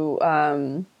few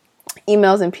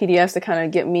emails and PDFs to kind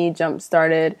of get me jump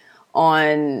started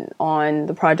on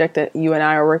the project that you and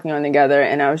I are working on together.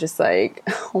 And I was just like,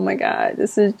 oh my God,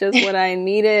 this is just what I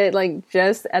needed, like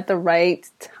just at the right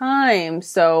time.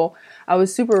 So I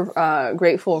was super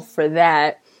grateful for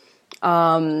that.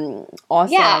 Awesome.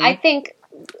 Yeah, I think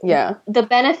the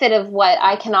benefit of what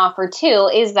I can offer too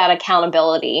is that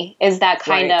accountability, is that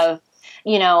kind of,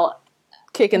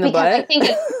 kick in the butt. I think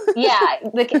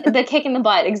the kick in the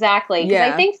butt, exactly.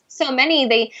 Because I think so many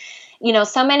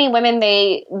women,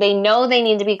 they know they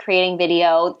need to be creating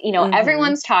video.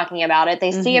 Everyone's talking about it.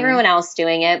 They see everyone else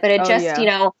doing it, but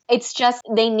it's just,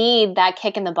 they need that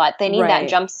kick in the butt. They need that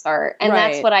jump start. And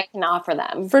that's what I can offer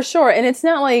them. For sure. And it's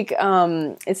not like,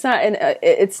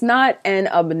 it's not an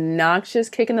obnoxious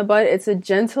kick in the butt. It's a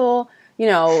gentle,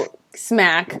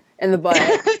 smack in the butt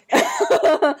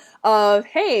of,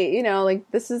 hey,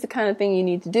 like, this is the kind of thing you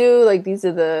need to do. Like, these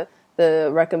are the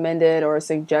recommended or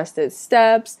suggested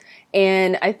steps.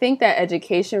 And I think that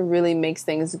education really makes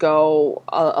things go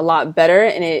a lot better,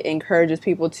 and it encourages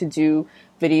people to do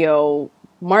video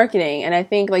marketing. And I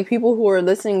think, like, people who are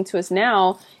listening to us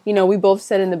now, we both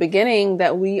said in the beginning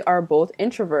that we are both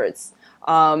introverts.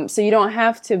 So you don't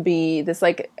have to be this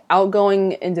like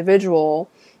outgoing individual.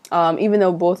 Even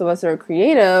though both of us are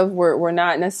creative, we're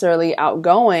not necessarily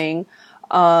outgoing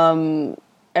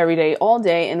every day, all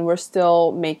day, and we're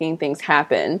still making things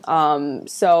happen.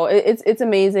 So it's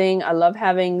amazing. I love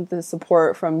having the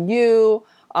support from you.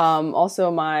 Also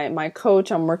my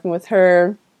coach, I'm working with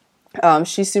her.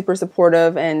 She's super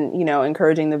supportive and,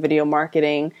 encouraging the video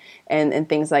marketing and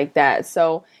things like that.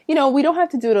 So, we don't have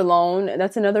to do it alone.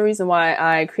 That's another reason why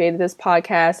I created this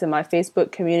podcast and my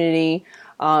Facebook community,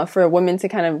 for women to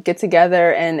kind of get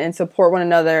together and support one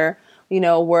another.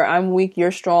 Where I'm weak,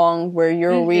 you're strong. Where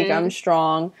you're weak, I'm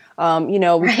strong. We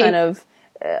kind of,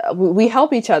 we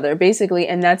help each other basically.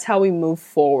 And that's how we move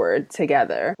forward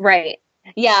together. Right.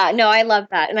 Yeah, no, I love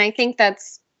that. And I think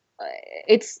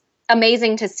it's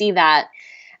amazing to see that,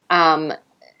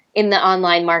 in the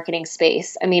online marketing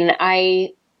space. I mean,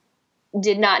 I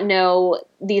did not know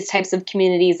these types of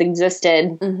communities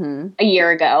existed a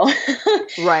year ago.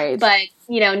 Right. But,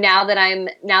 now that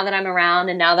I'm around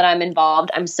and now that I'm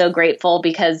involved, I'm so grateful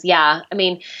because, I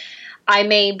mean, I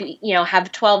may be,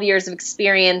 have 12 years of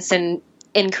experience in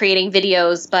creating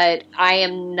videos, but I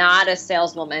am not a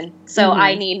saleswoman. So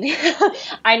I need,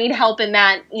 I need help in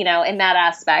that, in that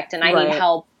aspect. And I need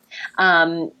help,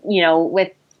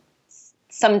 with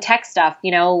some tech stuff,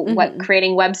 what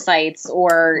creating websites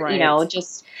or,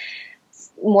 just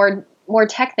more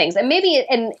tech things. And maybe,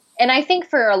 and I think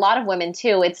for a lot of women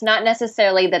too, it's not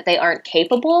necessarily that they aren't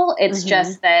capable. It's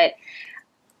just that,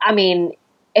 I mean,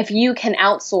 if you can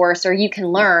outsource or you can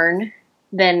learn,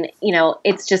 then,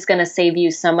 it's just going to save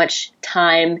you so much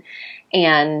time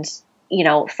and,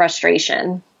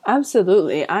 frustration.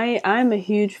 Absolutely. I'm a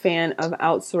huge fan of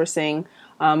outsourcing.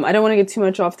 I don't want to get too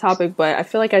much off topic, but I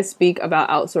feel like I speak about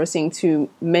outsourcing to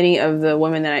many of the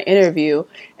women that I interview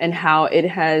and how it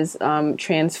has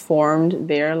transformed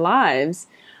their lives.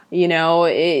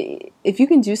 If you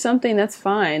can do something, that's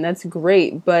fine. That's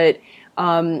great. But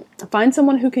find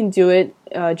someone who can do it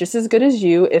just as good as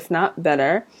you, if not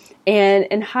better,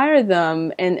 and hire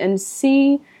them and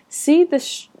see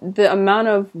the amount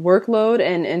of workload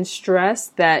and stress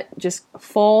that just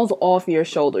falls off your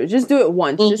shoulders. Just do it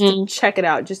once, just to check it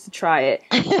out, just to try it.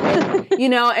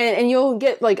 And you'll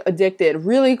get like addicted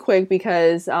really quick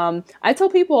because I tell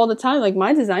people all the time, like,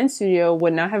 my design studio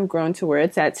would not have grown to where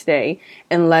it's at today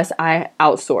unless I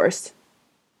outsourced.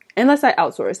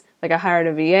 Like, I hired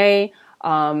a VA,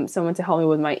 someone to help me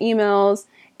with my emails.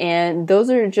 And those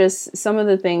are just some of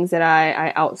the things that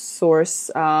I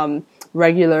outsource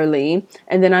regularly.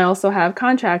 And then I also have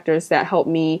contractors that help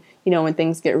me, when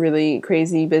things get really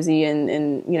crazy busy and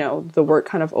the work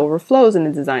kind of overflows in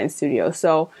the design studio.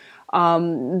 So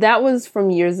that was from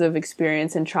years of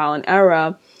experience and trial and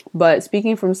error. But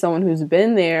speaking from someone who's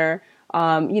been there,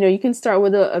 You can start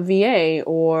with a VA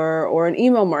or an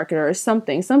email marketer or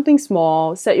something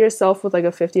small. Set yourself with like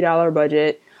a $50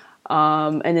 budget,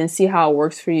 and then see how it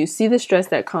works for you. See the stress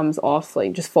that comes off,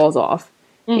 like just falls off,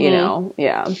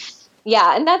 Yeah.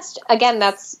 Yeah. And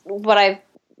that's what I've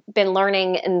been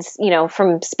learning and,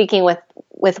 from speaking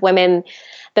with women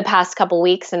the past couple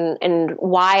weeks and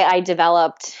why I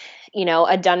developed,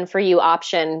 a done for you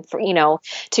option for,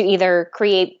 to either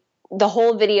create the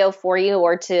whole video for you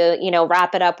or to,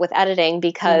 wrap it up with editing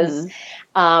because,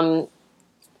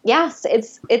 yes,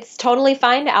 it's totally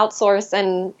fine to outsource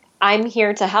and I'm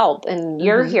here to help and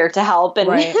you're here to help and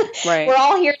right. We're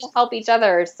all here to help each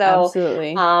other. So,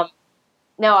 absolutely.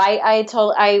 No, I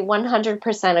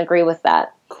 100% agree with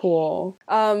that. Cool.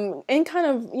 And kind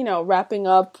of, wrapping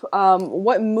up,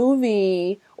 what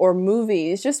movie or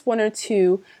movies, just one or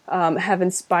two, have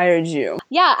inspired you?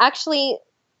 Yeah, actually,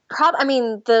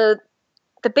 the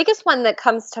biggest one that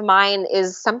comes to mind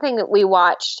is something that we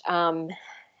watched in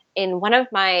one of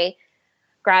my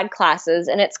grad classes,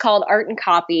 and it's called Art and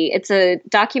Copy. It's a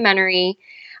documentary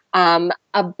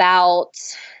about,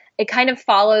 it kind of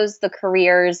follows the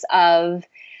careers of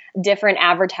different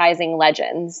advertising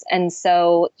legends. And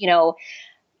so,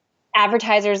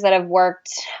 advertisers that have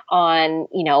worked on,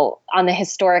 on the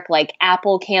historic like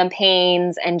Apple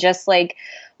campaigns and just like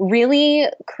really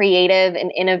creative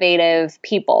and innovative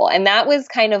people. And that was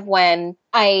kind of when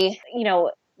I,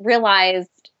 realized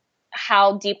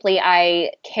how deeply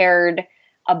I cared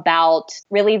about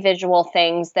really visual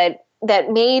things that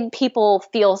made people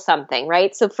feel something,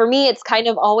 right? So for me, it's kind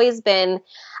of always been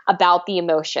about the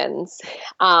emotions.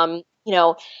 How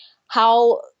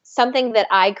something that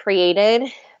I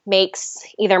created makes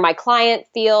either my client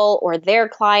feel or their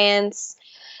clients,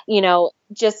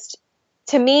 just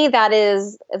to me, that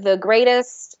is the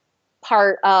greatest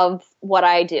part of what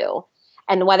I do.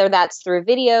 And whether that's through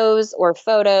videos or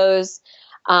photos,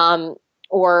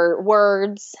 or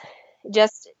words,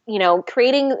 just,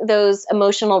 creating those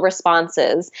emotional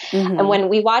responses. Mm-hmm. And when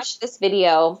we watched this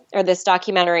video or this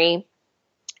documentary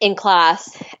in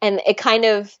class, and it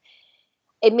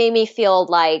made me feel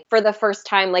like for the first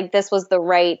time, like this was the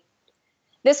right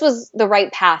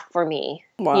path for me.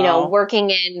 Wow.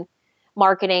 Working in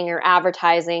marketing or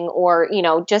advertising or,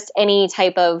 just any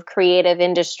type of creative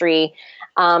industry.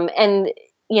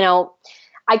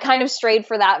 I kind of strayed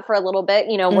for that for a little bit,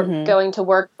 we're going to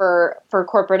work for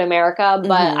corporate America,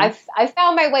 but I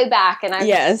found my way back and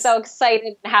I'm so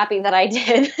excited and happy that I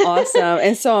did. Awesome.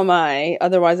 And so am I.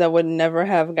 Otherwise I would never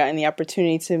have gotten the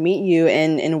opportunity to meet you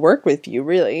and work with you,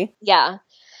 really. Yeah.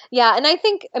 Yeah. And I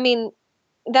think,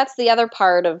 that's the other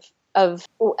part of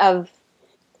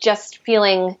just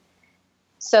feeling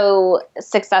so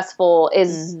successful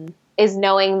is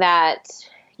knowing that,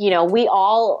 we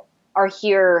all are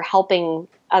here helping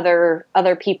other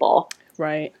people.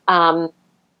 Right.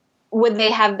 Would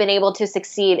they have been able to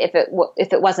succeed if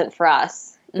it wasn't for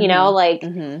us?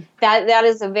 That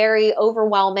is a very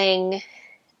overwhelming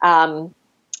part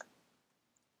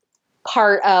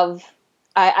of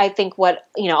I think what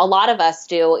a lot of us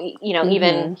do.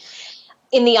 Even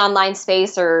in the online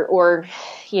space or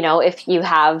if you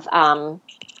have a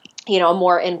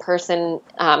more in-person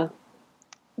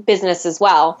business as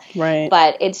well. Right.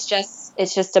 But it's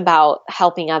just about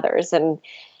helping others. And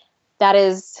that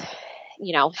is,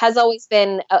 has always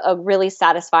been a really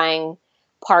satisfying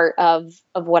part of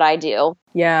what I do.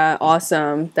 Yeah.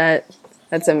 Awesome.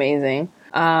 That's amazing.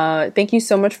 Thank you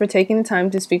so much for taking the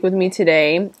time to speak with me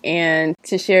today and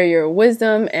to share your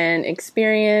wisdom and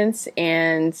experience.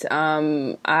 And,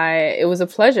 it was a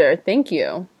pleasure. Thank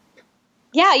you.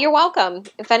 Yeah, you're welcome.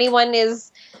 If anyone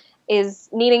is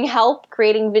needing help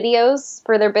creating videos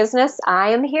for their business,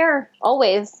 I am here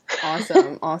always.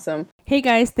 Awesome. Hey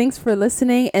guys, thanks for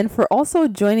listening and for also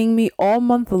joining me all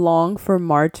month long for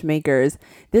March Makers.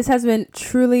 This has been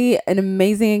truly an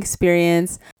amazing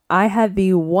experience. I had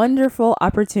the wonderful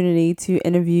opportunity to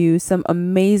interview some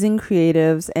amazing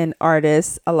creatives and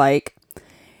artists alike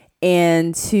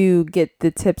and to get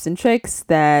the tips and tricks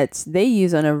that they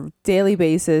use on a daily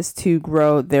basis to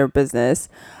grow their business.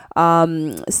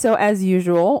 So as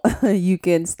usual, you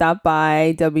can stop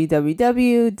by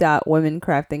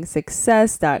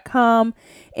www.womencraftingsuccess.com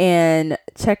and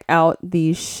check out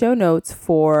the show notes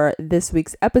for this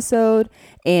week's episode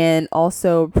and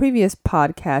also previous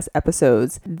podcast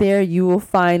episodes. There you will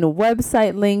find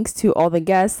website links to all the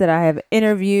guests that I have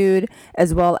interviewed,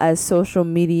 as well as social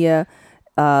media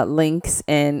links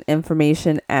and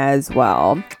information as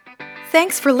well.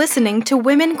 Thanks for listening to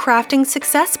Women Crafting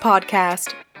Success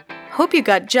Podcast. Hope you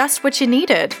got just what you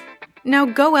needed. Now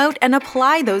go out and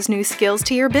apply those new skills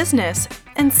to your business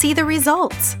and see the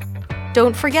results.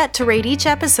 Don't forget to rate each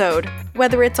episode,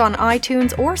 whether it's on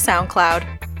iTunes or SoundCloud.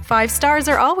 5 stars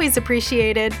are always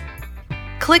appreciated.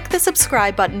 Click the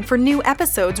subscribe button for new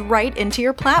episodes right into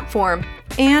your platform.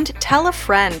 And tell a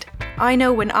friend. I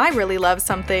know when I really love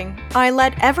something, I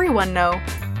let everyone know.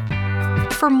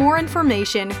 For more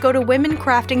information, go to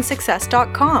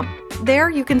womencraftingsuccess.com. There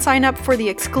you can sign up for the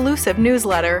exclusive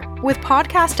newsletter with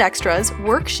podcast extras,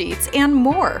 worksheets, and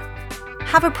more.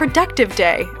 Have a productive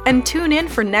day and tune in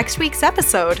for next week's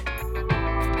episode.